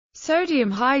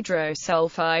Sodium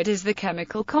hydrosulfide is the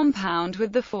chemical compound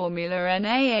with the formula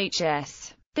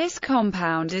NaHS. This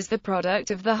compound is the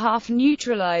product of the half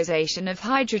neutralization of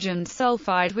hydrogen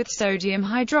sulfide with sodium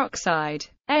hydroxide.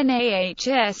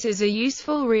 NaHS is a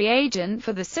useful reagent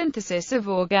for the synthesis of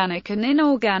organic and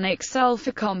inorganic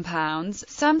sulfur compounds,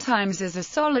 sometimes as a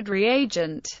solid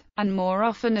reagent, and more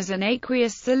often as an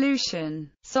aqueous solution.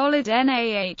 Solid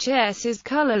NaHS is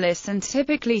colorless and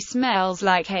typically smells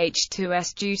like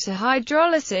H2S due to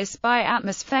hydrolysis by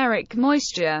atmospheric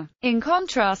moisture, in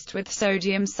contrast with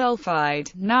sodium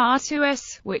sulfide,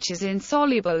 Na2S, which is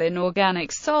insoluble in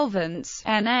organic solvents.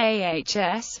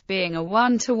 NaHS, being a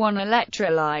 1:1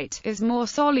 electrolyte, is more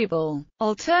soluble.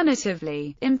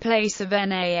 Alternatively, in place of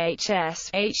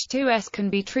NaHS, H2S can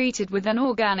be treated with an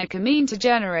organic amine to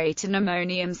generate an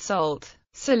ammonium salt.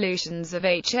 Solutions of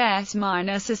HS-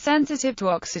 are sensitive to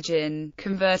oxygen,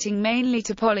 converting mainly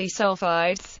to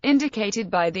polysulfides, indicated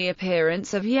by the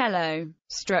appearance of yellow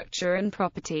structure and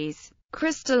properties.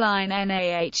 Crystalline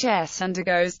NaHS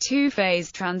undergoes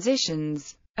two-phase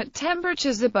transitions. At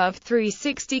temperatures above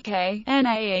 360 K,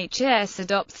 NaHS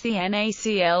adopts the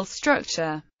NaCl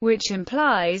structure, which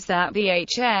implies that the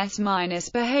HS-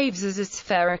 behaves as a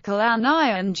spherical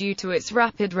anion due to its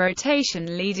rapid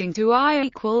rotation, leading to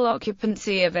I-equal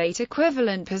occupancy of 8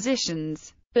 equivalent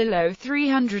positions. Below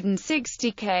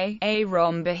 360 K, a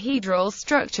rhombohedral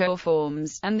structure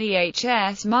forms, and the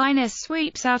HS-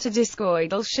 sweeps out a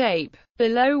discoidal shape.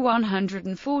 Below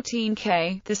 114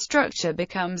 K, the structure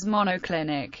becomes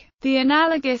monoclinic. The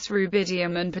analogous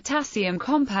rubidium and potassium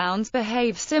compounds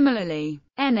behave similarly.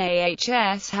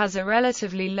 NaHS has a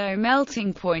relatively low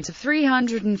melting point of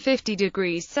 350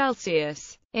 degrees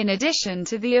Celsius. In addition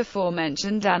to the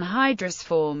aforementioned anhydrous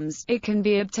forms, it can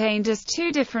be obtained as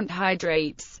two different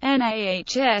hydrates,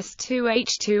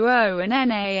 NaHS2H2O and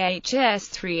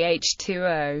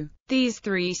NaHS3H2O. These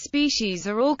three species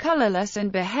are all colorless and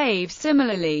behave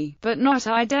similarly, but not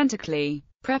identically.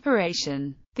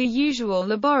 Preparation. The usual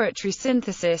laboratory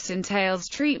synthesis entails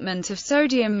treatment of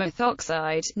sodium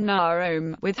methoxide,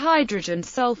 NaOH, with hydrogen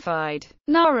sulfide,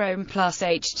 NaOH plus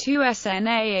H2S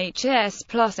NaHS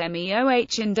plus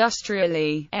MEOH.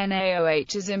 Industrially,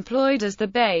 NaOH is employed as the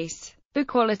base. The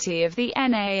quality of the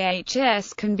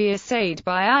NaHS can be assayed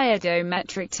by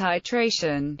iodometric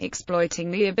titration, exploiting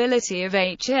the ability of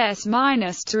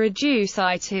HS- to reduce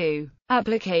I2.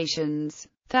 Applications.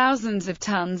 Thousands of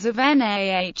tons of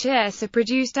NaHS are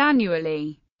produced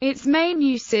annually. Its main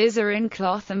uses are in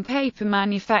cloth and paper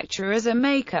manufacture as a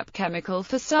makeup chemical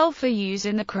for sulfur use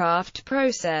in the craft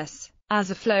process,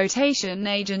 as a flotation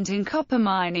agent in copper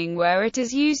mining where it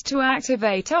is used to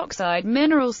activate oxide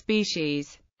mineral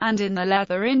species, and in the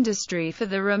leather industry for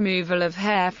the removal of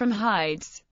hair from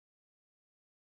hides.